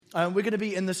We're going to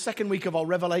be in the second week of our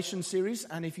Revelation series,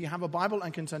 and if you have a Bible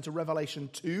and can turn to Revelation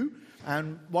 2,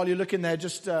 and while you're looking there,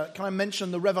 just can I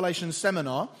mention the Revelation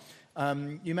seminar?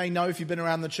 You may know if you've been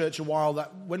around the church a while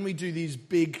that when we do these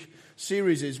big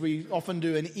series, we often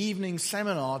do an evening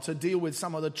seminar to deal with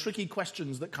some of the tricky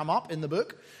questions that come up in the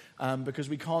book, because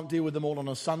we can't deal with them all on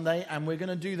a Sunday, and we're going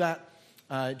to do that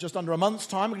just under a month's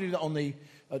time. We're going to do that on the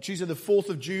Tuesday the 4th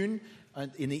of June,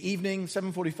 in the evening,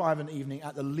 7:45 in the evening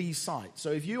at the Lee site.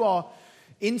 So if you are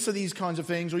into these kinds of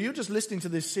things, or you're just listening to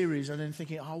this series and then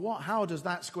thinking, how does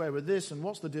that square with this, and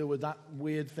what's the deal with that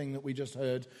weird thing that we just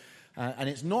heard, and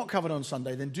it's not covered on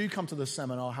Sunday, then do come to the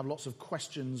seminar. I'll have lots of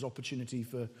questions, opportunity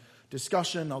for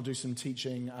discussion. I'll do some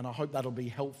teaching, and I hope that'll be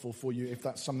helpful for you if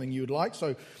that's something you'd like.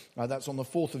 So that's on the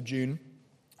 4th of June.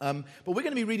 But we're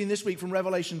going to be reading this week from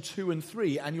Revelation 2 and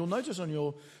 3, and you'll notice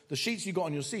on the sheets you got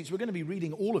on your seats, we're going to be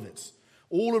reading all of it.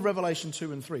 All of Revelation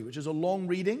 2 and 3, which is a long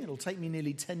reading. It'll take me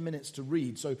nearly 10 minutes to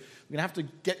read. So we're going to have to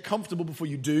get comfortable before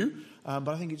you do. But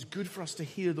I think it's good for us to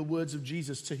hear the words of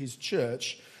Jesus to his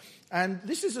church. And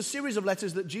this is a series of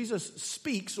letters that Jesus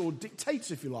speaks, or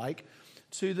dictates, if you like,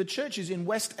 to the churches in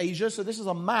West Asia. So this is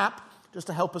a map just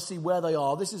to help us see where they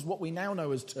are. This is what we now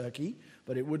know as Turkey,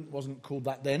 but it wasn't called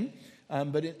that then.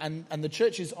 And the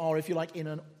churches are, if you like, in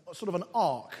a sort of an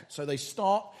arc. So they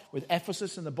start with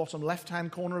Ephesus in the bottom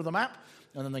left-hand corner of the map,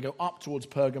 and then they go up towards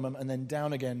Pergamum, and then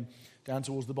down again, down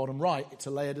towards the bottom right to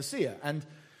Laodicea. And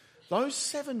those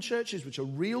 7 churches, which are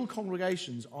real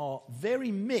congregations, are very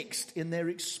mixed in their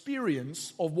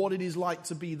experience of what it is like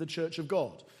to be the church of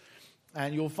God.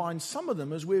 And you'll find some of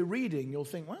them, as we're reading, you'll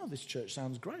think, well, this church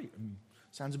sounds great, and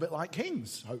sounds a bit like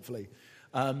Kings, hopefully.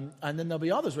 And then there'll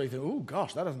be others where you think, oh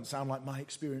gosh, that doesn't sound like my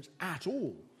experience at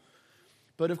all.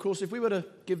 But of course, if we were to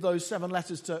give those 7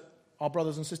 letters to our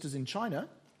brothers and sisters in China,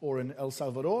 or in El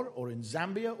Salvador, or in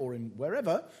Zambia, or in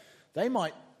wherever, they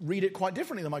might read it quite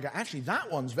differently. They might go, actually,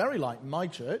 that one's very like my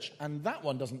church, and that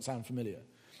one doesn't sound familiar.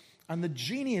 And the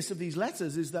genius of these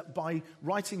letters is that by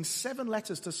writing 7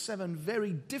 letters to 7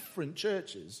 very different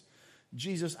churches,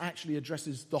 Jesus actually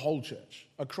addresses the whole church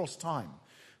across time.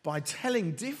 By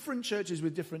telling different churches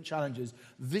with different challenges,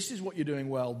 this is what you're doing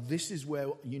well, this is where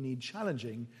you need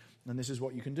challenging, and this is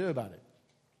what you can do about it.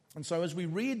 And so as we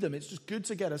read them, it's just good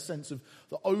to get a sense of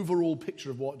the overall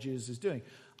picture of what Jesus is doing.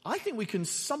 I think we can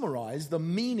summarize the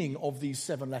meaning of these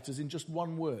 7 letters in just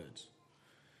one word.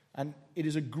 And it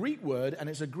is a Greek word, and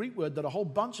it's a Greek word that a whole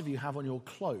bunch of you have on your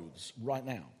clothes right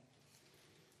now.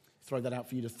 Throw that out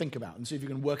for you to think about and see if you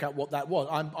can work out what that was.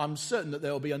 I'm certain that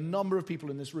there will be a number of people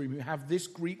in this room who have this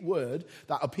Greek word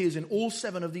that appears in all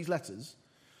 7 of these letters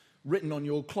written on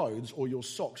your clothes or your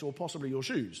socks or possibly your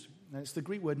shoes. And it's the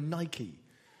Greek word Nike.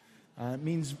 It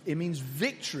means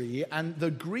victory, and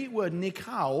the Greek word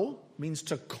nikao means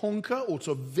to conquer or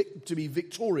to be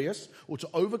victorious or to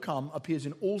overcome, appears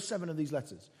in all 7 of these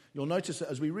letters. You'll notice it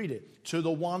as we read it. To the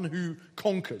one who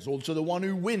conquers, or to the one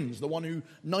who wins, the one who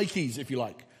Nikes, if you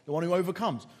like, the one who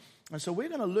overcomes. And so we're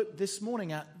going to look this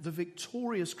morning at the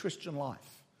victorious Christian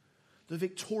life. The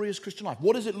victorious Christian life.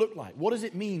 What does it look like? What does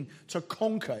it mean to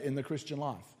conquer in the Christian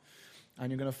life? And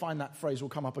you're going to find that phrase will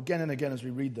come up again and again as we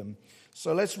read them.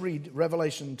 So let's read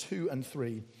Revelation 2 and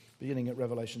 3, beginning at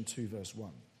Revelation 2, verse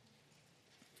 1.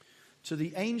 To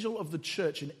the angel of the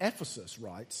church in Ephesus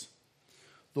writes,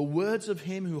 the words of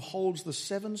him who holds the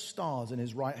 7 stars in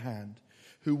his right hand,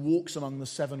 who walks among the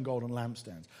 7 golden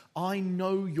lampstands. I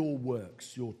know your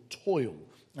works, your toil,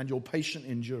 and your patient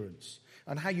endurance,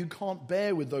 and how you can't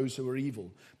bear with those who are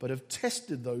evil, but have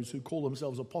tested those who call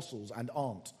themselves apostles and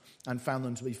aren't, and found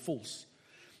them to be false.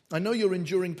 I know you're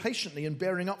enduring patiently and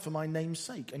bearing up for my name's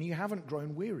sake, and you haven't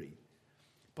grown weary.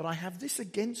 But I have this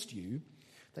against you,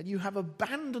 that you have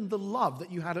abandoned the love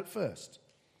that you had at first.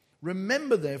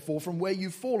 Remember, therefore, from where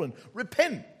you've fallen.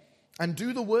 Repent and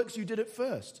do the works you did at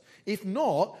first. If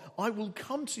not, I will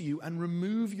come to you and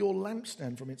remove your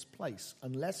lampstand from its place,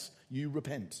 unless you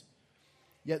repent.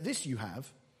 Yet this you have,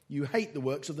 you hate the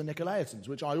works of the Nicolaitans,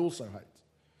 which I also hate.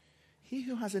 He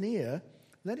who has an ear,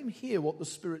 let him hear what the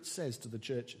Spirit says to the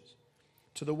churches.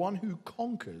 To the one who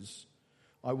conquers,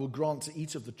 I will grant to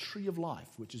eat of the tree of life,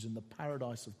 which is in the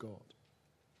paradise of God.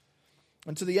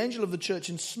 And to the angel of the church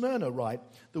in Smyrna write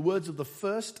the words of the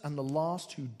first and the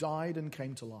last who died and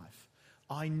came to life.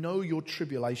 I know your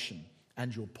tribulation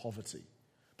and your poverty,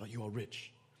 but you are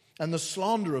rich. And the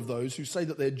slander of those who say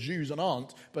that they're Jews and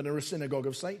aren't, but are a synagogue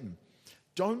of Satan.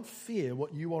 Don't fear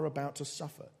what you are about to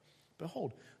suffer.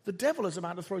 Behold, the devil is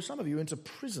about to throw some of you into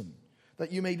prison,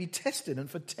 that you may be tested, and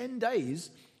for 10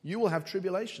 days you will have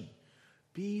tribulation.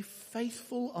 Be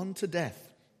faithful unto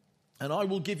death, and I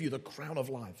will give you the crown of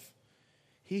life.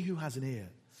 He who has an ear,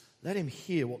 let him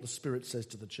hear what the Spirit says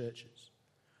to the churches.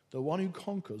 The one who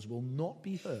conquers will not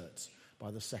be hurt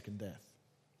by the second death.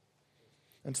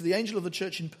 And to the angel of the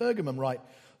church in Pergamum write,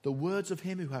 the words of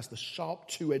him who has the sharp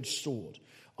two-edged sword.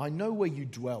 I know where you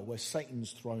dwell, where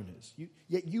Satan's throne is.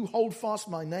 Yet you hold fast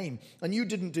my name, and you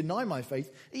didn't deny my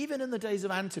faith, even in the days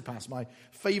of Antipas, my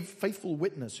faithful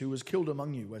witness who was killed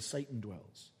among you, where Satan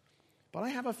dwells. But I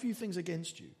have a few things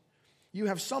against you. You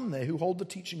have some there who hold the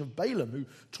teaching of Balaam, who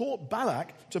taught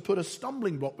Balak to put a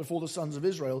stumbling block before the sons of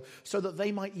Israel so that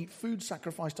they might eat food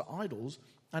sacrificed to idols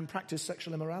and practice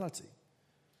sexual immorality.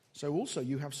 So also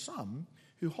you have some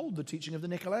who hold the teaching of the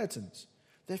Nicolaitans.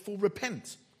 Therefore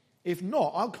repent. If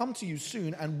not, I'll come to you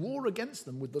soon and war against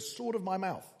them with the sword of my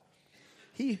mouth.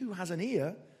 He who has an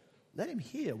ear, let him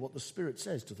hear what the Spirit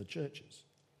says to the churches.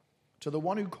 To the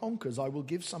one who conquers, I will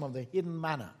give some of the hidden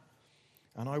manna,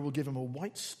 and I will give him a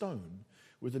white stone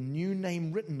with a new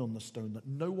name written on the stone that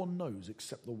no one knows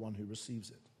except the one who receives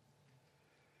it.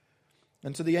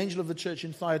 And to the angel of the church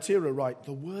in Thyatira write,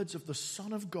 the words of the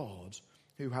Son of God,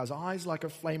 who has eyes like a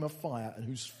flame of fire and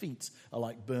whose feet are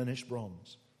like burnished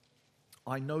bronze.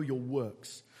 I know your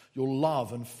works, your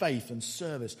love and faith and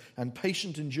service and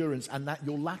patient endurance, and that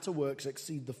your latter works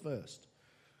exceed the first.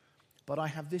 But I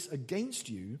have this against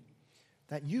you,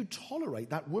 that you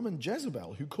tolerate that woman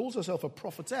Jezebel, who calls herself a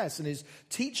prophetess and is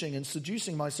teaching and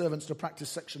seducing my servants to practice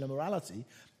sexual immorality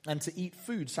and to eat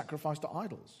food sacrificed to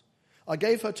idols. I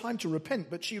gave her time to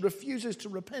repent, but she refuses to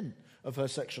repent of her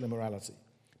sexual immorality.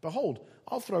 Behold,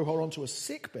 I'll throw her onto a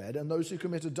sickbed, and those who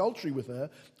commit adultery with her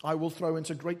I will throw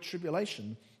into great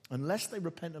tribulation, unless they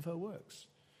repent of her works.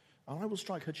 And I will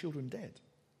strike her children dead.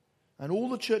 And all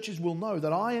the churches will know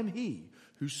that I am he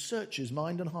who searches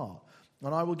mind and heart,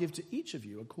 and I will give to each of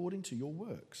you according to your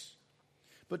works.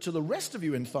 But to the rest of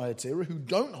you in Thyatira who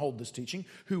don't hold this teaching,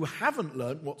 who haven't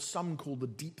learnt what some call the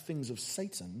deep things of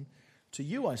Satan, to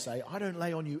you I say, I don't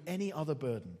lay on you any other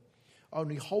burden.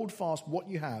 Only hold fast what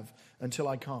you have until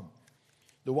I come.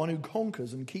 The one who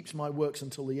conquers and keeps my works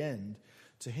until the end,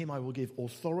 to him I will give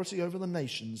authority over the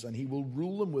nations, and he will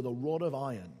rule them with a rod of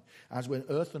iron, as when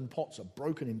earthen pots are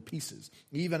broken in pieces,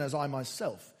 even as I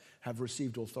myself have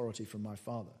received authority from my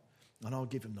Father. And I'll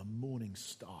give him the morning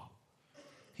star.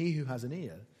 He who has an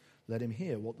ear, let him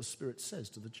hear what the Spirit says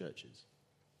to the churches.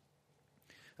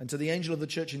 And to the angel of the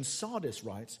church in Sardis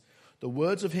writes, the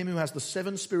words of him who has the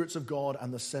 7 spirits of God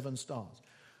and the 7 stars.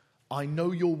 I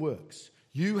know your works.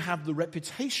 You have the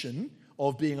reputation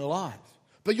of being alive,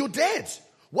 but you're dead.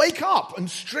 Wake up and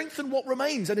strengthen what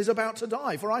remains and is about to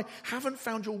die, for I haven't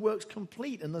found your works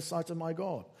complete in the sight of my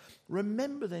God.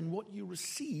 Remember then what you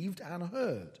received and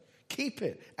heard. Keep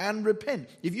it and repent.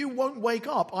 If you won't wake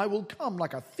up, I will come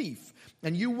like a thief,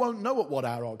 and you won't know at what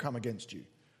hour I'll come against you.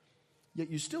 Yet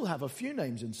you still have a few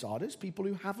names in Sardis, people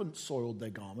who haven't soiled their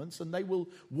garments, and they will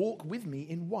walk with me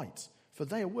in white, for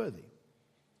they are worthy.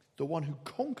 The one who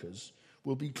conquers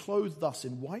will be clothed thus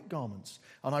in white garments,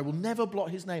 and I will never blot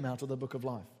his name out of the book of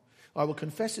life. I will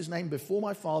confess his name before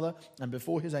my Father and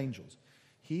before his angels.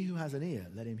 He who has an ear,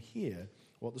 let him hear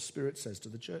what the Spirit says to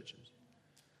the churches.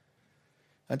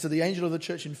 And to the angel of the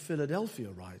church in Philadelphia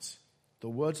writes, the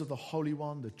words of the Holy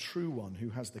One, the true One, who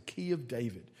has the key of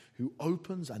David, who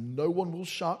opens and no one will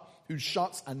shut, who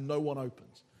shuts and no one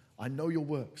opens. I know your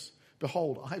works.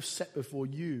 Behold, I have set before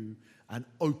you an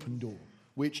open door,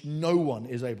 which no one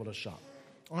is able to shut.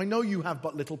 I know you have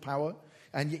but little power,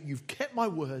 and yet you've kept my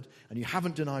word, and you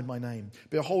haven't denied my name.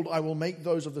 Behold, I will make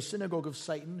those of the synagogue of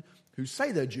Satan, who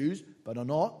say they're Jews, but are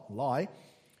not, lie.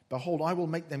 Behold, I will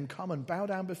make them come and bow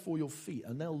down before your feet,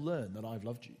 and they'll learn that I've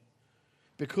loved you.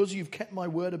 Because you've kept my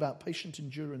word about patient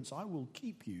endurance, I will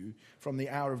keep you from the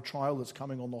hour of trial that's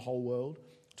coming on the whole world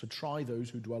to try those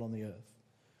who dwell on the earth.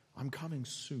 I'm coming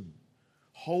soon.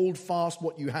 Hold fast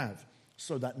what you have,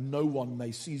 so that no one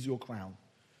may seize your crown.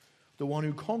 The one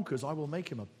who conquers, I will make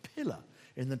him a pillar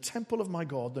in the temple of my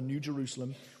God, the New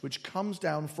Jerusalem, which comes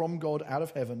down from God out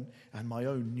of heaven, and my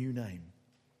own new name.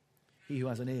 He who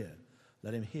has an ear,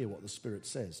 let him hear what the Spirit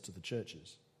says to the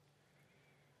churches.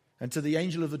 And to the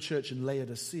angel of the church in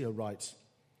Laodicea writes,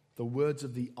 the words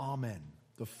of the Amen,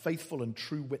 the faithful and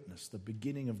true witness, the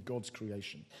beginning of God's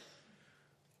creation.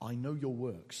 I know your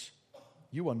works.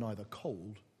 You are neither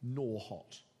cold nor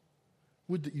hot.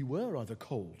 Would that you were either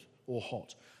cold or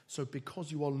hot. So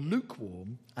because you are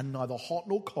lukewarm and neither hot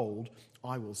nor cold,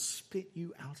 I will spit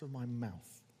you out of my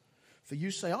mouth. For you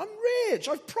say, I'm rich,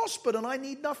 I've prospered, and I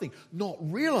need nothing, not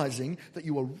realizing that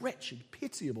you are wretched,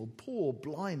 pitiable, poor,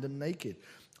 blind, and naked.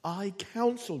 I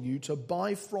counsel you to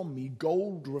buy from me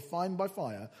gold refined by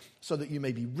fire, so that you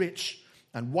may be rich,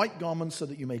 and white garments so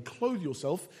that you may clothe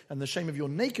yourself, and the shame of your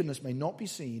nakedness may not be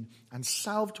seen, and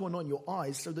salve to anoint your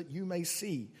eyes so that you may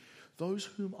see. Those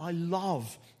whom I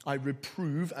love, I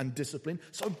reprove and discipline,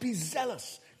 so be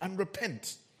zealous and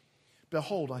repent.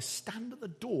 Behold, I stand at the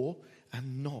door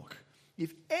and knock.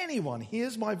 If anyone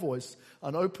hears my voice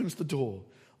and opens the door,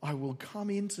 I will come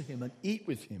into him and eat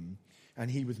with him, and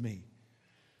he with me.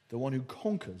 The one who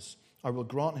conquers, I will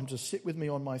grant him to sit with me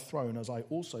on my throne, as I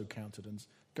also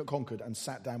conquered and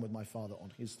sat down with my Father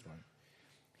on his throne.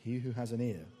 He who has an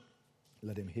ear,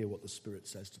 let him hear what the Spirit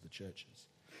says to the churches.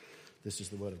 This is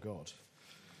the word of God.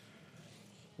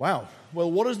 Wow.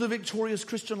 Well, what does the victorious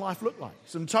Christian life look like?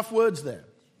 Some tough words there.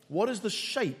 What is the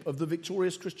shape of the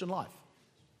victorious Christian life?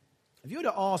 If you were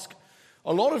to ask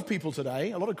a lot of people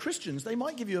today, a lot of Christians, they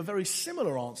might give you a very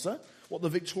similar answer, what the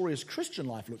victorious Christian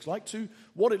life looks like, to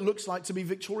what it looks like to be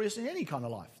victorious in any kind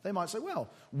of life. They might say, well,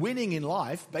 winning in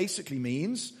life basically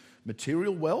means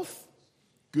material wealth,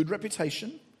 good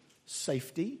reputation,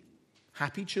 safety,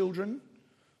 happy children,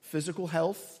 physical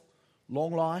health,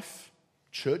 long life,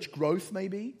 church growth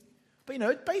maybe. But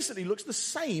it basically looks the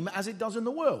same as it does in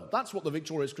the world. That's what the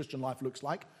victorious Christian life looks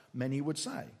like, many would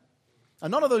say.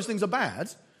 And none of those things are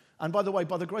bad. And by the way,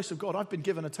 by the grace of God, I've been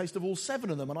given a taste of all 7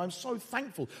 of them, and I'm so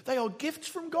thankful. They are gifts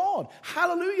from God.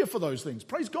 Hallelujah for those things.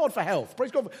 Praise God for health.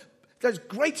 Praise God for... It's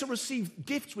great to receive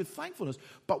gifts with thankfulness,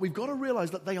 but we've got to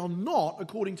realize that they are not,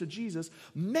 according to Jesus,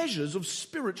 measures of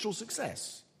spiritual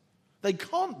success. They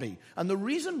can't be. And the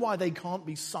reason why they can't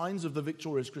be signs of the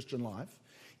victorious Christian life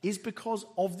is because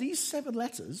of these 7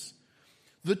 letters,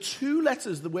 the 2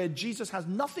 letters where Jesus has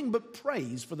nothing but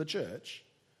praise for the church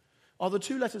are the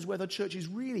 2 letters where the church is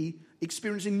really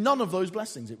experiencing none of those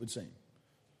blessings, it would seem.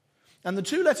 And the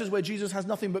 2 letters where Jesus has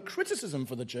nothing but criticism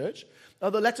for the church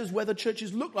are the letters where the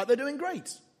churches look like they're doing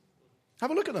great. Have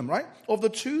a look at them, right?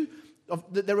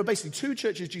 There are basically 2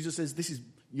 churches Jesus says,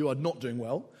 you are not doing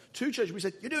well. 2 churches where he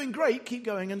said, you're doing great, keep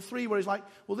going. And 3 where he's like,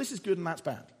 well, this is good and that's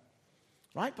bad.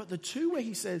 Right? But the 2 where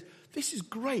he says, this is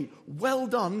great, well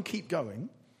done, keep going,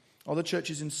 are the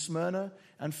churches in Smyrna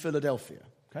and Philadelphia.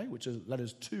 Okay, which are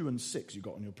letters 2 and 6 you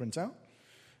got on your printout.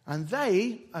 And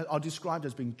they are described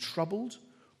as being troubled,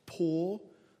 poor,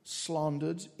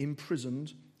 slandered,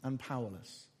 imprisoned, and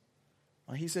powerless.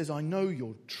 And he says, I know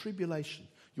your tribulation,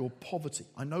 your poverty.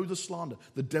 I know the slander.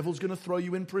 The devil's going to throw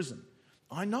you in prison.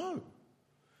 I know.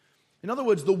 In other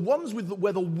words, the ones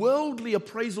where the worldly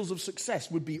appraisals of success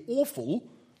would be awful,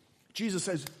 Jesus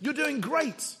says, you're doing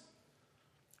great.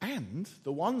 And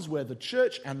the ones where the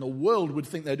church and the world would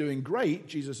think they're doing great,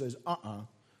 Jesus says,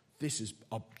 this is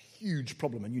a huge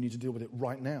problem and you need to deal with it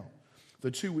right now.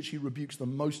 The 2 which he rebukes the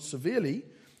most severely,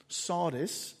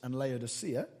 Sardis and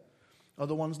Laodicea, are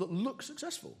the ones that look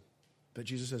successful. But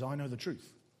Jesus says, I know the truth.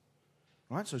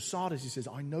 Right? So Sardis, he says,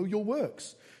 I know your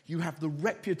works. You have the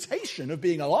reputation of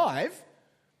being alive.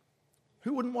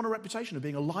 Who wouldn't want a reputation of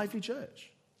being a lively church?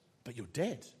 But you're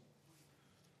dead.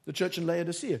 The church in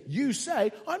Laodicea, you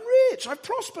say, I'm rich, I've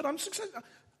prospered, I'm successful.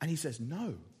 And he says,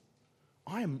 no,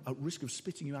 I am at risk of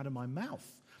spitting you out of my mouth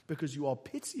because you are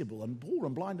pitiable and poor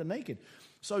and blind and naked.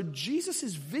 So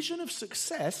Jesus' vision of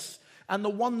success and the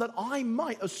one that I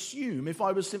might assume if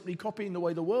I was simply copying the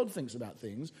way the world thinks about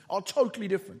things are totally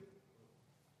different.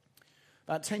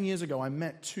 About 10 years ago, I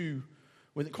met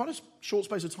with quite a short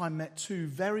space of time, met 2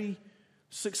 very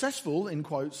successful, in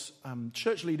quotes,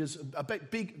 church leaders,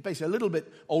 basically a little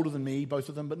bit older than me, both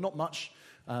of them, but not much,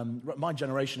 my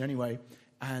generation anyway,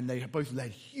 and they both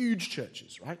led huge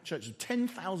churches, right? Churches of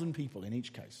 10,000 people in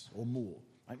each case, or more.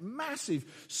 Like massive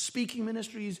speaking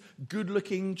ministries,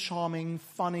 good-looking, charming,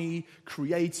 funny,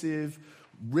 creative,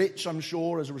 rich, I'm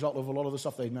sure, as a result of a lot of the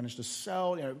stuff they'd managed to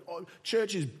sell.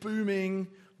 Churches booming,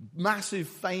 massive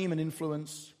fame and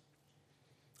influence.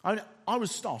 I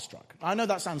was starstruck. I know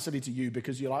that sounds silly to you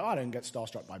because you're like, I don't get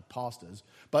starstruck by pastors.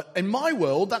 But in my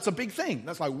world, that's a big thing.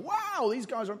 That's like, wow, these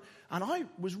guys are... And I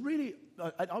was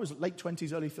late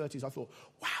 20s, early 30s. I thought,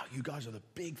 wow, you guys are the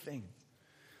big thing.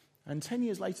 And 10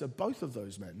 years later, both of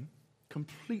those men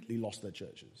completely lost their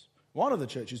churches. One of the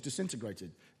churches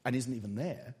disintegrated and isn't even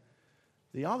there.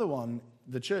 The other one,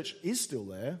 the church is still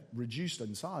there, reduced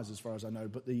in size as far as I know,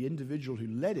 but the individual who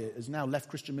led it has now left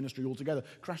Christian ministry altogether,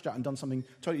 crashed out and done something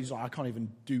totally, he's like, I can't even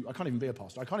be a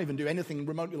pastor. I can't even do anything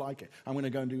remotely like it. I'm going to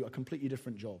go and do a completely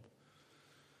different job.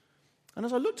 And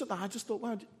as I looked at that, I just thought,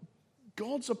 wow,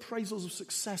 God's appraisals of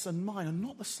success and mine are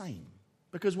not the same.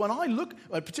 Because when I look,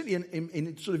 particularly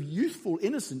in sort of youthful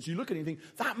innocence, you look at it and you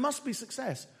think, that must be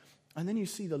success. And then you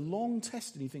see the long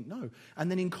test and you think, no.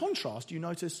 And then in contrast, you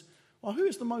notice, well, who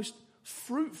is the most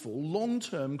fruitful,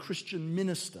 long-term Christian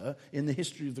minister in the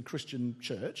history of the Christian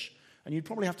church? And you'd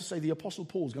probably have to say the Apostle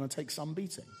Paul's going to take some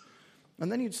beating.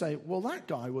 And then you'd say, well, that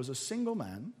guy was a single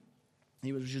man.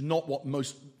 He was just not what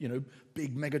most,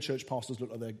 big megachurch pastors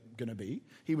look like they're going to be.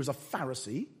 He was a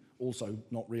Pharisee, also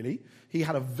not really. He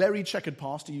had a very checkered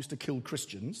past. He used to kill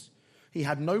Christians. He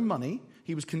had no money.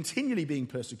 He was continually being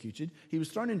persecuted. He was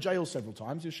thrown in jail several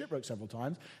times. He was shipwrecked several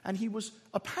times. And he was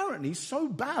apparently so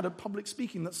bad at public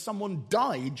speaking that someone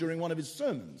died during one of his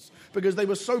sermons because they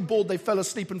were so bored they fell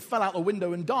asleep and fell out the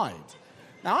window and died.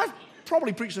 Now, I've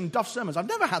probably preached some duff sermons. I've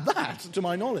never had that, to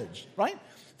my knowledge, right?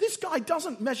 This guy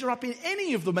doesn't measure up in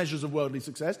any of the measures of worldly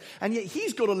success, and yet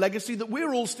he's got a legacy that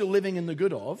we're all still living in the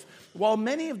good of, while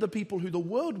many of the people who the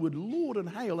world would laud and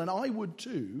hail, and I would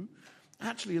too,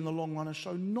 actually in the long run are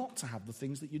shown not to have the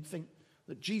things that you'd think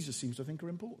that Jesus seems to think are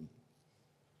important.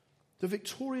 The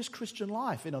victorious Christian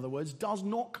life, in other words, does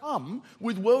not come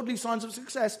with worldly signs of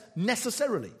success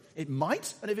necessarily. It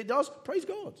might, and if it does, praise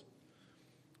God.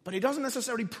 But it doesn't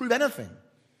necessarily prove anything.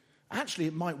 Actually,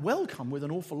 it might well come with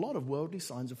an awful lot of worldly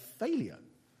signs of failure.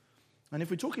 And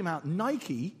if we're talking about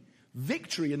Nike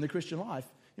victory in the Christian life,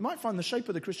 you might find the shape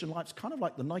of the Christian life is kind of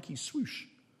like the Nike swoosh,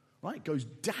 right? It goes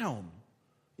down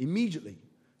immediately.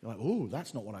 You're like, oh,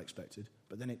 that's not what I expected.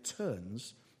 But then it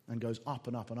turns and goes up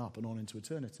and up and up and on into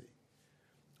eternity.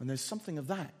 And there's something of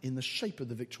that in the shape of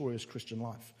the victorious Christian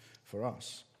life for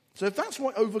us. So if that's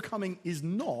what overcoming is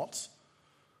not,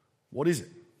 what is it?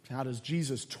 How does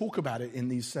Jesus talk about it in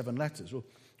these 7 letters? Well,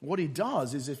 what he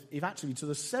does is if actually to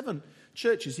the 7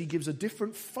 churches, he gives a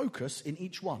different focus in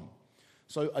each one.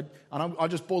 So, I'll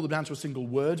just boil them down to a single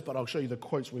word, but I'll show you the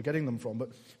quotes we're getting them from.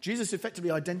 But Jesus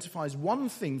effectively identifies one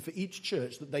thing for each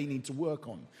church that they need to work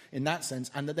on in that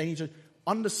sense, and that they need to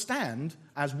understand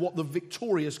as what the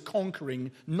victorious,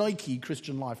 conquering, Nike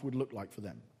Christian life would look like for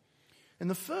them. In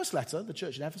the first letter, the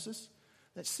church in Ephesus,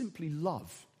 that's simply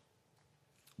love.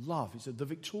 Love. He said, the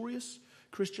victorious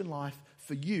Christian life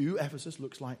for you, Ephesus,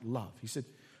 looks like love. He said,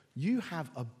 you have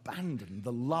abandoned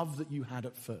the love that you had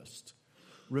at first.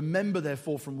 Remember,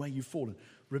 therefore, from where you've fallen.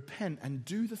 Repent and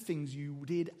do the things you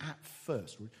did at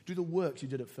first. Do the works you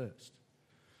did at first.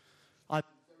 I've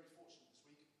been very fortunate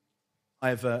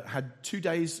this week. I've had 2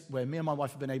 days where me and my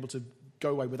wife have been able to go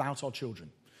away without our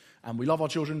children. And we love our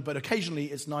children, but occasionally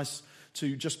it's nice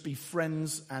to just be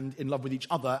friends and in love with each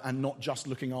other and not just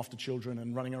looking after children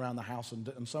and running around the house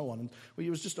and so on. And it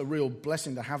was just a real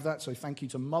blessing to have that. So thank you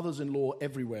to mothers-in-law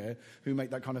everywhere who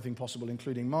make that kind of thing possible,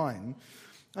 including mine.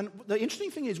 And the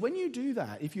interesting thing is when you do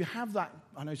that, if you have that,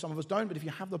 I know some of us don't, but if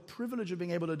you have the privilege of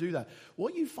being able to do that,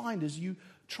 what you find is you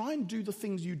try and do the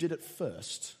things you did at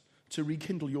first to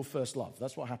rekindle your first love.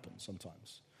 That's what happens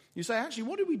sometimes. You say, actually,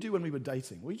 what did we do when we were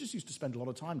dating? We just used to spend a lot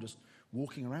of time just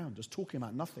walking around, just talking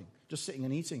about nothing, just sitting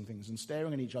and eating things and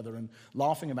staring at each other and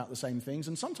laughing about the same things,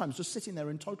 and sometimes just sitting there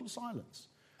in total silence.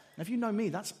 Now, if you know me,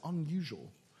 that's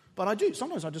unusual. But I do.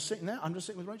 Sometimes I'm just sitting there, I'm just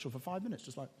sitting with Rachel for 5 minutes,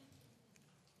 just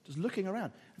looking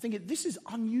around. I think this is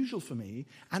unusual for me,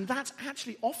 and that's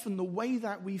actually often the way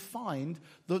that we find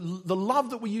the love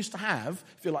that we used to have,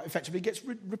 feel like effectively gets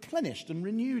replenished and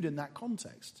renewed in that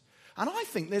context. And I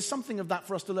think there's something of that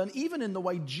for us to learn, even in the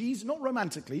way Jesus, not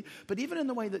romantically, but even in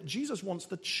the way that Jesus wants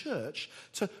the church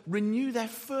to renew their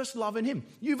first love in him.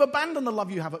 You've abandoned the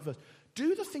love you have at first.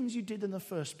 Do the things you did in the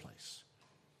first place.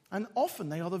 And often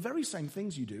they are the very same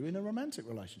things you do in a romantic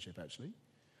relationship, actually.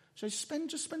 So just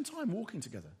spend time walking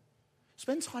together.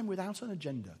 Spend time without an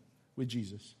agenda with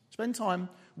Jesus. Spend time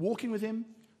walking with him,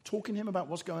 talking to him about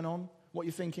what's going on, what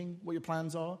you're thinking, what your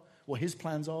plans are, what his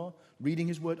plans are, reading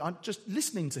his word, just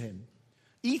listening to him,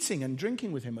 eating and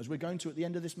drinking with him as we're going to at the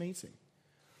end of this meeting.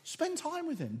 Spend time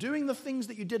with him, doing the things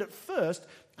that you did at first,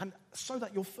 and so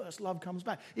that your first love comes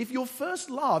back. If your first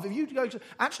love, if you go to,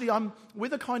 actually I'm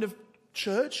with a kind of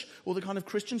church or the kind of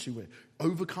Christians who we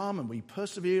overcome and we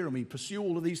persevere and we pursue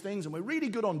all of these things and we're really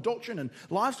good on doctrine and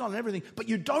lifestyle and everything, but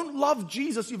you don't love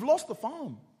Jesus, you've lost the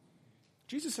farm.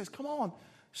 Jesus says, come on.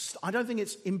 I don't think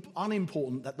it's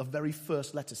unimportant that the very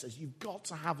first letter says you've got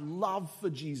to have love for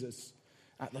Jesus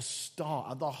at the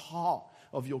start, at the heart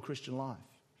of your Christian life.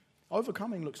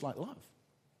 Overcoming looks like love.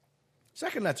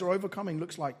 Second letter, overcoming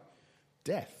looks like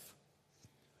death.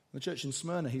 In the church in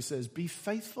Smyrna, he says, be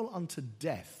faithful unto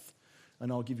death,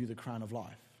 and I'll give you the crown of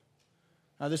life.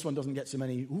 Now, this one doesn't get so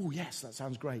many, ooh, yes, that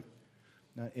sounds great,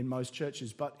 in most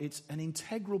churches, but it's an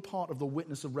integral part of the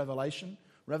witness of Revelation.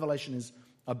 Revelation is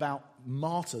about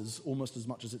martyrs almost as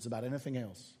much as it's about anything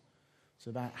else. It's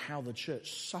about how the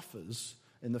church suffers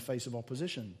in the face of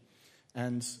opposition.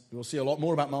 And we'll see a lot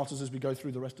more about martyrs as we go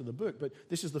through the rest of the book, but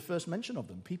this is the first mention of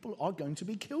them. People are going to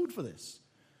be killed for this.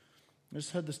 I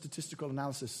just heard the statistical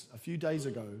analysis a few days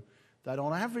ago that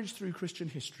on average through Christian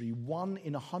history, 1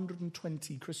 in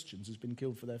 120 Christians has been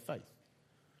killed for their faith.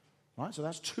 Right? So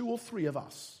that's 2 or 3 of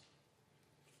us.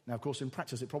 Now, of course, in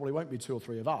practice, it probably won't be 2 or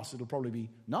 3 of us. It'll probably be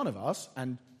none of us,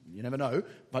 and you never know,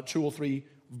 but 2 or 3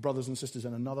 brothers and sisters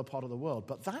in another part of the world.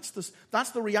 But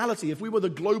that's the reality. If we were the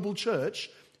global church,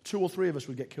 2 or 3 of us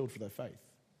would get killed for their faith.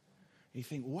 You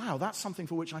think, wow, that's something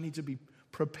for which I need to be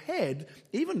prepared,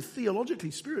 even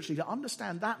theologically, spiritually, to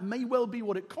understand that may well be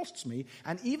what it costs me.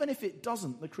 And even if it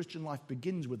doesn't, the Christian life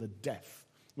begins with a death,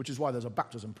 which is why there's a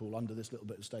baptism pool under this little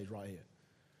bit of stage right here.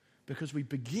 Because we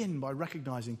begin by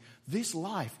recognizing this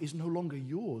life is no longer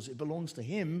yours. It belongs to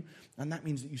him, and that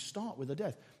means that you start with a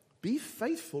death. Be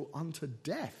faithful unto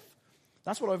death.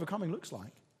 That's what overcoming looks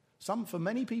like. For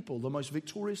many people, the most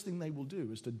victorious thing they will do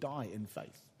is to die in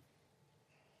faith.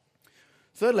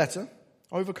 Third letter,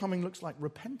 overcoming looks like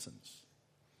repentance.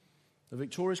 The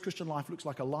victorious Christian life looks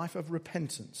like a life of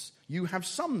repentance. You have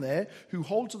some there who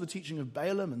hold to the teaching of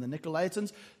Balaam and the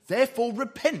Nicolaitans, therefore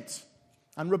repent.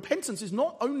 And repentance is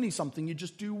not only something you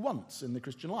just do once in the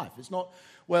Christian life. It's not,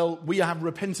 well, we have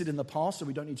repented in the past, so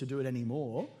we don't need to do it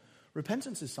anymore.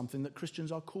 Repentance is something that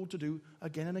Christians are called to do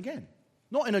again and again.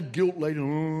 Not in a guilt-laden,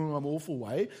 I'm awful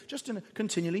way, just in a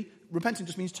continually, repenting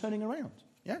just means turning around.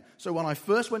 Yeah. So when I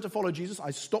first went to follow Jesus,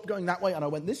 I stopped going that way and I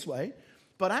went this way.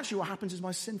 But actually what happens is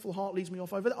my sinful heart leads me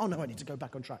off over there. Oh no, I need to go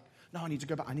back on track. No, I need to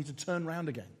go back. I need to turn around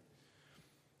again.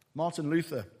 Martin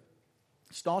Luther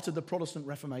started the Protestant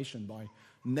Reformation by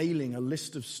nailing a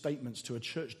list of statements to a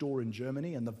church door in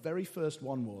Germany. And the very first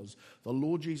one was, the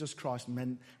Lord Jesus Christ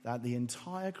meant that the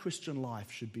entire Christian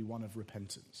life should be one of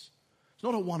repentance. It's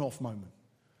not a one-off moment.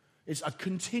 It's a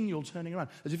continual turning around.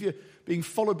 As if you're being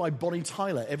followed by Bonnie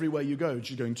Tyler everywhere you go.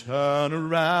 She's going, turn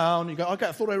around. You go, okay,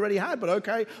 I thought I already had, but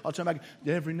okay, I'll turn back.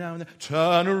 Every now and then,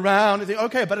 turn around. You think,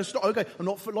 okay, I better stop. Okay, I'm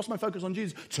not lost my focus on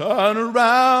Jesus. Turn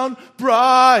around,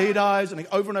 bright eyes. And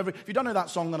over and over. If you don't know that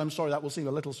song, then I'm sorry, that will seem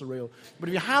a little surreal. But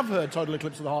if you have heard Total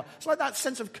Eclipse of the Heart, it's like that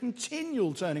sense of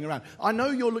continual turning around. I know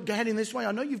you're heading this way.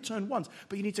 I know you've turned once,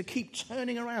 but you need to keep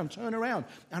turn around,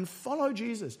 and follow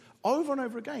Jesus over and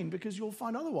over again, because you'll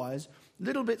find otherwise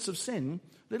little bits of sin,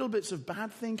 little bits of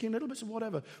bad thinking, little bits of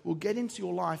whatever will get into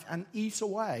your life and eat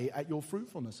away at your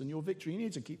fruitfulness and your victory. You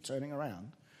need to keep turning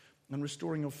around and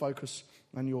restoring your focus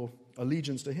and your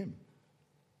allegiance to him.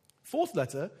 Fourth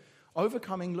letter,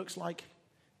 overcoming looks like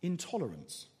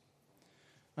intolerance.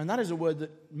 And that is a word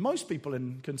that most people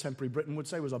in contemporary Britain would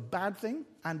say was a bad thing,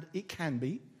 and it can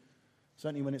be.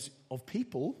 Certainly when it's of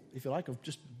people, if you like, of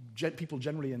just people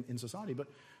generally in society. But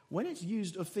when it's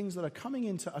used of things that are coming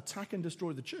in to attack and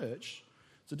destroy the church,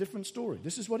 it's a different story.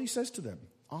 This is what he says to them.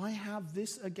 I have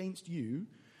this against you,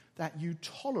 that you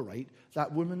tolerate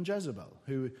that woman Jezebel,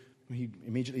 who he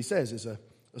immediately says is a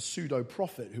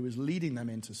pseudo-prophet who is leading them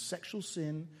into sexual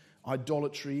sin,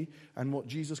 idolatry, and what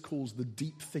Jesus calls the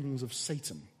deep things of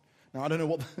Satan. Now, I don't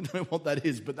know what that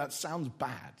is, but that sounds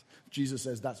bad. Jesus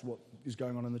says that's what is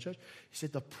going on in the church. He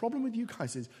said, the problem with you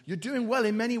guys is you're doing well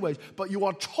in many ways, but you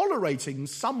are tolerating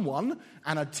someone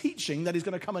and a teaching that is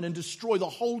going to come in and destroy the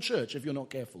whole church if you're not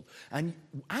careful. And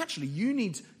actually,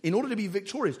 in order to be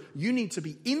victorious, you need to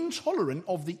be intolerant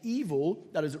of the evil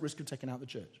that is at risk of taking out the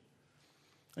church.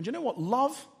 And you know what?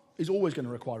 Love is always going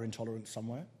to require intolerance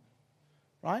somewhere,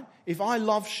 right? If I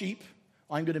love sheep,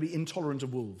 I'm going to be intolerant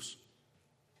of wolves.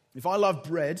 If I love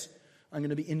bread, I'm going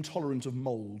to be intolerant of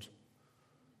mold.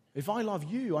 If I love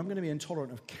you, I'm going to be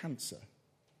intolerant of cancer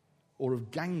or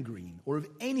of gangrene or of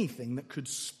anything that could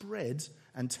spread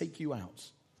and take you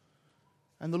out.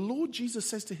 And the Lord Jesus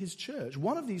says to his church,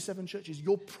 one of these 7 churches,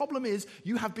 your problem is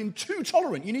you have been too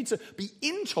tolerant. You need to be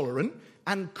intolerant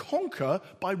and conquer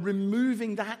by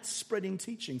removing that spreading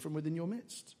teaching from within your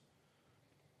midst.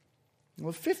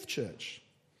 Well, the 5th church,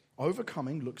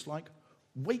 overcoming looks like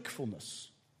wakefulness,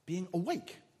 being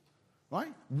awake.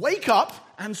 Right? Wake up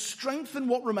and strengthen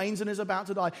what remains and is about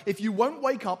to die. If you won't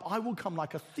wake up, I will come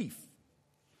like a thief.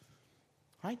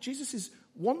 Right? Jesus is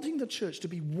wanting the church to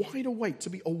be wide awake, to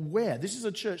be aware. This is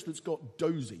a church that's got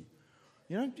dozy.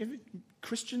 You know,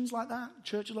 Christians like that,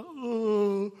 churches like, I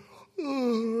don't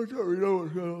really know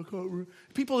what's going on.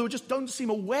 People who just don't seem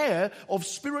aware of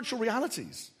spiritual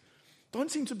realities.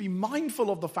 Don't seem to be mindful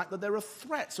of the fact that there are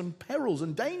threats and perils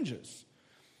and dangers.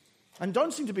 And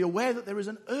don't seem to be aware that there is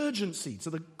an urgency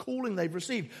to the calling they've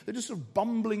received. They're just sort of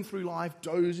bumbling through life,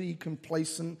 dozy,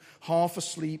 complacent, half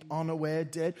asleep, unaware,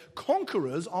 dead.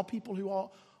 Conquerors are people who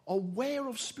are aware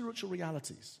of spiritual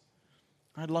realities.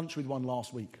 I had lunch with one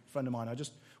last week, a friend of mine.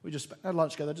 We just had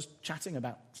lunch together, just chatting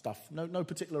about stuff. No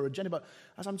particular agenda, but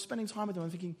as I'm spending time with them,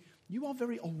 I'm thinking, you are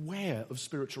very aware of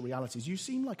spiritual realities. You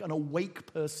seem like an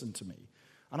awake person to me.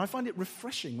 And I find it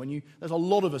refreshing when there's a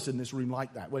lot of us in this room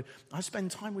like that, where I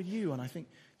spend time with you and I think,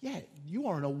 yeah, you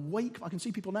are an awake. I can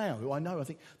see people now who I know. I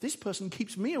think this person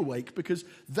keeps me awake because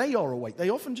they are awake. They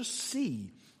often just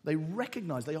see, they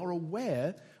recognize, they are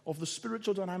aware of the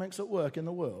spiritual dynamics at work in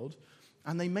the world,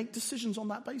 and they make decisions on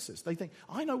that basis. They think,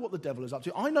 I know what the devil is up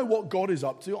to. I know what God is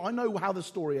up to. I know how the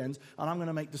story ends, and I'm going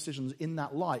to make decisions in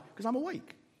that light because I'm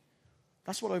awake.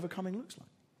 That's what overcoming looks like.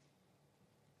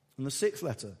 And the sixth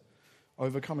letter,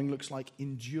 overcoming looks like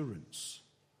endurance.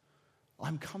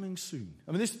 I'm coming soon.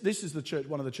 I mean, this is the church,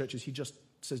 one of the churches, he just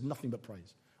says nothing but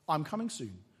praise. I'm coming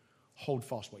soon. Hold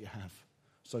fast what you have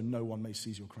so no one may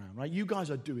seize your crown, right? You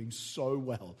guys are doing so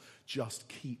well. Just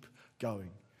keep going.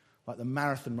 Like the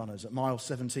marathon runners at mile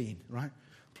 17, right?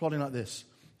 Plodding like this.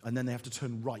 And then they have to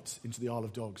turn right into the Isle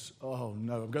of Dogs. Oh,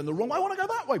 no, I'm going the wrong way. I want to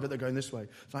go that way, but they're going this way.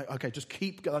 It's like, okay, just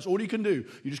keep going. That's all you can do.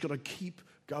 You just got to keep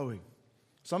going.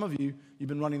 Some of you, you've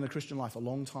been running the Christian life a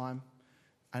long time,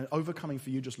 and overcoming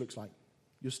for you just looks like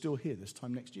you're still here this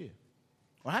time next year.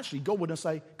 Well, actually, God would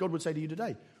say to you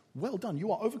today, well done,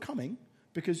 you are overcoming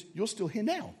because you're still here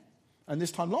now. And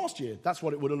this time last year, that's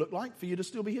what it would have looked like for you to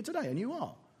still be here today, and you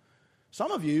are.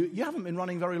 Some of you haven't been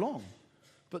running very long,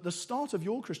 but the start of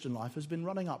your Christian life has been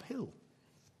running uphill.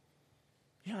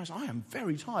 Yes, I am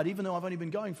very tired, even though I've only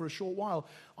been going for a short while.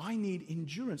 I need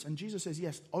endurance. And Jesus says,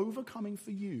 yes, overcoming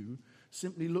for you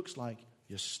simply looks like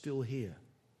you're still here.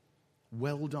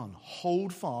 Well done.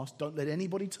 Hold fast. Don't let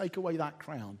anybody take away that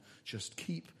crown. Just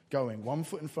keep going, one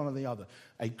foot in front of the other.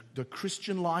 The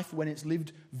Christian life, when it's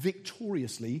lived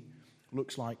victoriously,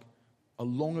 looks like a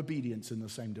long obedience in the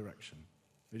same direction.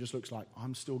 It just looks like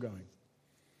I'm still going.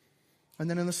 And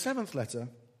then in the seventh letter,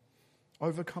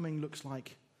 overcoming looks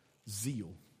like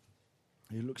zeal.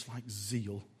 It looks like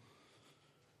zeal.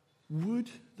 Would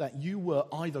that you were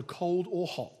either cold or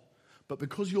hot, but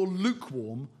because you're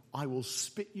lukewarm, I will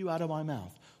spit you out of my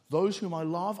mouth. Those whom I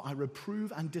love, I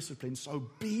reprove and discipline.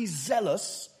 So be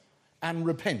zealous and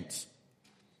repent.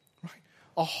 Right?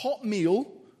 A hot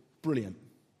meal, brilliant.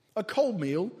 A cold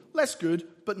meal, less good,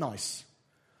 but nice.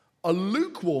 A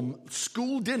lukewarm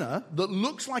school dinner that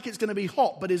looks like it's going to be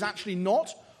hot, but is actually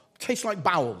not, tastes like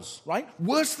bowels, right?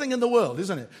 Worst thing in the world,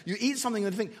 isn't it? You eat something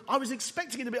and think, I was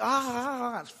expecting it to be,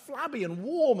 it's flabby and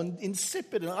warm and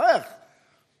insipid and ugh.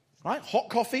 Right? Hot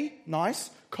coffee,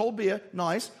 nice. Cold beer,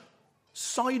 nice.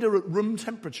 Cider at room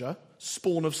temperature,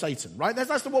 spawn of Satan, right?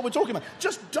 That's what we're talking about.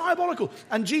 Just diabolical.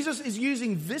 And Jesus is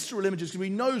using visceral images because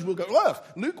he knows we'll go, ugh,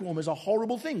 lukewarm is a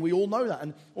horrible thing. We all know that.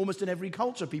 And almost in every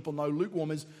culture, people know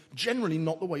lukewarm is generally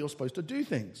not the way you're supposed to do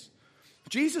things.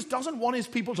 Jesus doesn't want his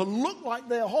people to look like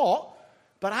they're hot,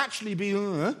 but actually be,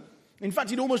 In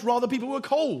fact, he'd almost rather people were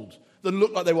cold than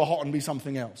look like they were hot and be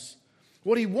something else.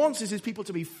 What he wants is his people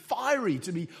to be fiery,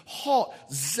 to be hot,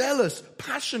 zealous,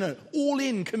 passionate, all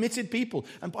in, committed people.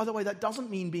 And by the way, that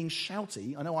doesn't mean being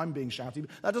shouty. I know I'm being shouty,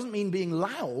 but that doesn't mean being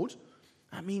loud.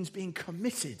 That means being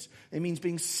committed. It means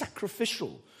being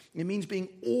sacrificial. It means being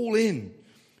all in,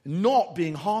 not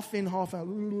being half in, half out,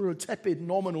 tepid,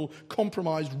 nominal,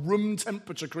 compromised, room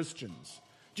temperature Christians.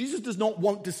 Jesus does not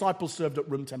want disciples served at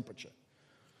room temperature.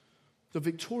 The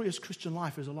victorious Christian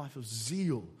life is a life of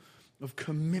zeal, of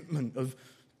commitment, of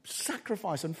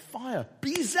sacrifice and fire.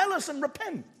 Be zealous and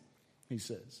repent, he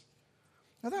says.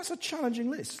 Now that's a challenging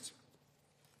list.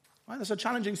 Right? That's a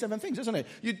challenging 7 things, isn't it?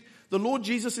 The Lord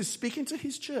Jesus is speaking to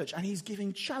his church and he's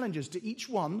giving challenges to each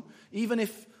one, even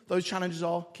if those challenges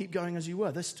are keep going as you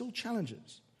were. They're still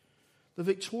challenges. The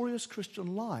victorious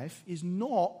Christian life is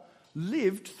not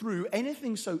lived through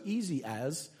anything so easy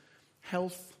as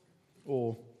health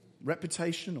or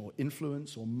reputation or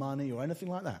influence or money or anything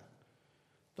like that.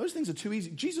 Those things are too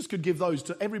easy. Jesus could give those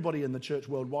to everybody in the church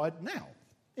worldwide now,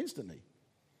 instantly.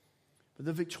 But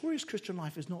the victorious Christian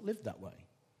life is not lived that way.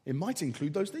 It might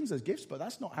include those things as gifts, but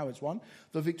that's not how it's run.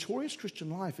 The victorious Christian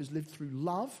life is lived through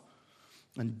love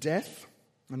and death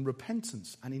and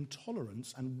repentance and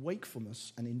intolerance and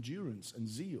wakefulness and endurance and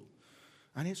zeal.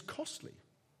 And it's costly.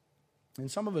 And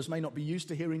some of us may not be used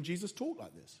to hearing Jesus talk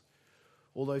like this.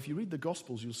 Although if you read the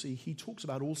Gospels, you'll see he talks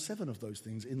about all 7 of those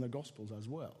things in the Gospels as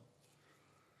well.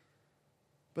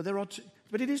 But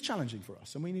it is challenging for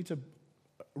us, and we need to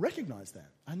recognize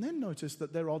that. And then notice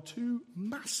that there are 2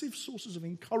 massive sources of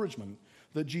encouragement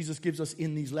that Jesus gives us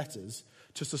in these letters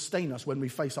to sustain us when we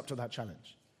face up to that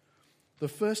challenge. The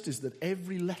first is that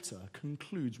every letter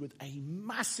concludes with a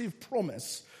massive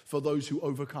promise for those who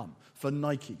overcome, for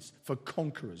Nikes, for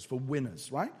conquerors, for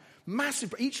winners, right?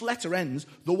 Massive. Each letter ends,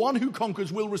 the one who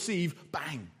conquers will receive,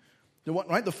 bang.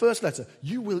 The first letter,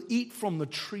 you will eat from the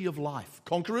tree of life.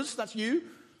 Conquerors, that's you.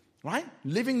 Right?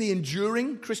 Living the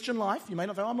enduring Christian life. You may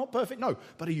not think, I'm not perfect. No.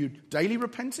 But are you daily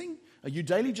repenting? Are you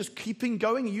daily just keeping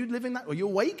going? Are you living that? Are you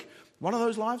awake? One of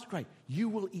those lives? Great. You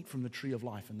will eat from the tree of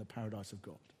life in the paradise of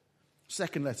God.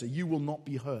 Second letter, you will not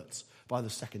be hurt by the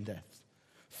second death.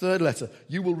 Third letter,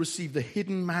 you will receive the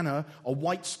hidden manna, a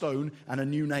white stone, and a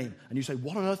new name. And you say,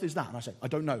 what on earth is that? And I say, I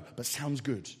don't know, but sounds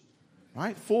good.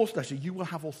 Right? Fourth letter, you will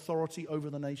have authority over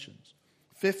the nations.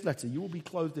 Fifth letter, you will be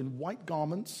clothed in white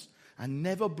garments and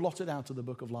never blotted out of the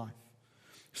book of life.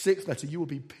 Sixth letter, you will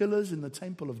be pillars in the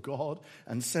temple of God.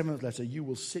 And seventh letter, you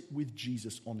will sit with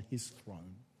Jesus on his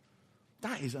throne.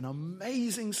 That is an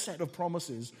amazing set of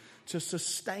promises to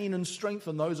sustain and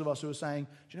strengthen those of us who are saying,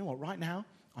 do you know what, right now,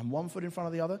 I'm one foot in front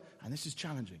of the other, and this is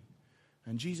challenging.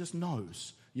 And Jesus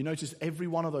knows. You notice every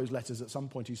one of those letters at some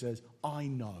point he says, I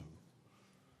know.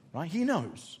 Right? He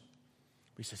knows.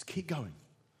 But he says, keep going.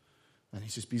 And he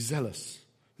says, be zealous.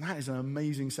 That is an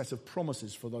amazing set of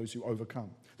promises for those who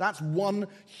overcome. That's one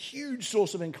huge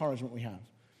source of encouragement we have.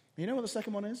 You know what the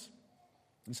second one is?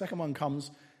 The second one comes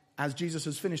as Jesus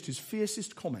has finished his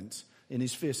fiercest comment in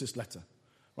his fiercest letter.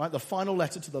 Right? The final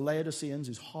letter to the Laodiceans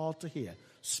is hard to hear,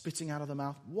 spitting out of the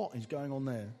mouth. What is going on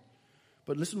there?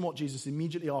 But listen what Jesus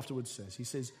immediately afterwards says. He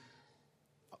says,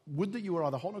 would that you were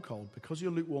either hot or cold, because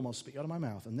you're lukewarm, I'll spit you out of my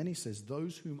mouth. And then he says,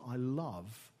 those whom I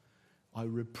love, I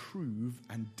reprove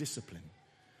and discipline.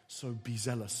 So be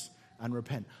zealous and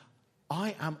repent.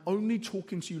 I am only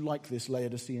talking to you like this,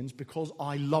 Laodiceans, because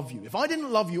I love you. If I didn't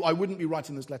love you, I wouldn't be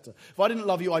writing this letter. If I didn't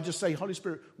love you, I'd just say, Holy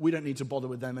Spirit, we don't need to bother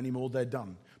with them anymore. They're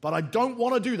done. But I don't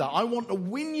want to do that. I want to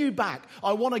win you back.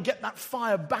 I want to get that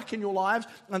fire back in your lives.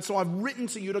 And so I've written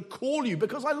to you to call you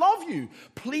because I love you.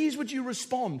 Please, would you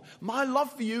respond? My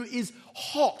love for you is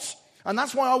hot. And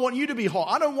that's why I want you to be hot.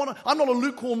 I'm not a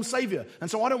lukewarm savior. And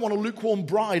so I don't want a lukewarm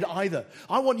bride either.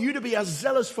 I want you to be as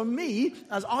zealous for me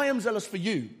as I am zealous for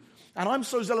you. And I'm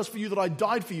so zealous for you that I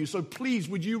died for you. So please,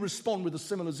 would you respond with a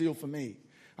similar zeal for me?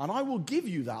 And I will give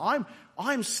you that.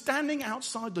 I'm standing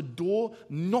outside the door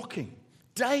knocking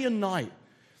day and night,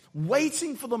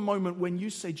 waiting for the moment when you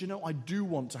say, do you know, I do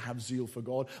want to have zeal for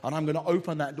God, and I'm going to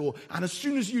open that door. And as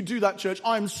soon as you do that, church,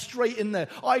 I'm straight in there.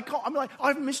 I'm like,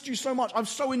 I've missed you so much. I've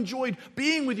so enjoyed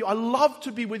being with you. I love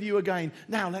to be with you again.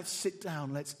 Now let's sit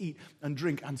down, let's eat and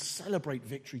drink and celebrate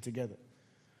victory together.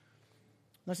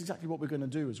 That's exactly what we're going to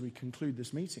do as we conclude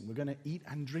this meeting. We're going to eat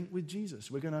and drink with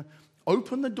Jesus. We're going to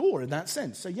open the door in that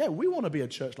sense. So yeah, we want to be a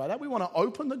church like that. We want to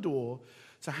open the door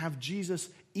to have Jesus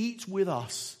eat with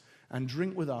us and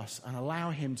drink with us and allow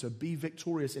him to be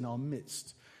victorious in our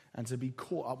midst and to be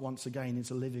caught up once again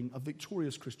into living a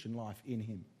victorious Christian life in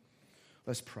him.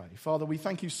 Let's pray. Father, we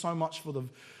thank you so much for the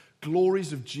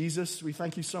glories of Jesus. We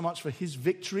thank you so much for his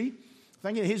victory.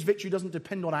 Thank you that his victory doesn't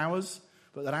depend on ours,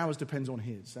 but that ours depends on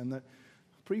his. And that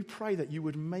we pray that you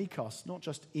would make us not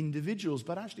just individuals,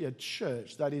 but actually a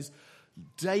church that is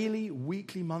daily,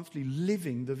 weekly, monthly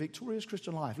living the victorious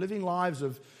Christian life, living lives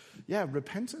of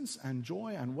repentance and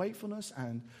joy and wakefulness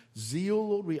and zeal.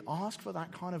 Lord, we ask for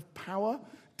that kind of power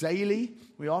daily.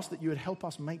 We ask that you would help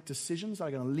us make decisions that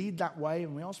are going to lead that way,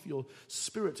 and we ask for your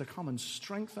Spirit to come and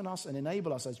strengthen us and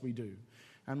enable us as we do.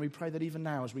 And we pray that even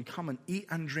now, as we come and eat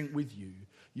and drink with you,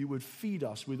 you would feed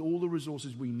us with all the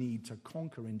resources we need to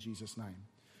conquer in Jesus' name.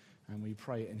 And we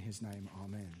pray it in his name.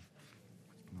 Amen.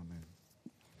 Amen.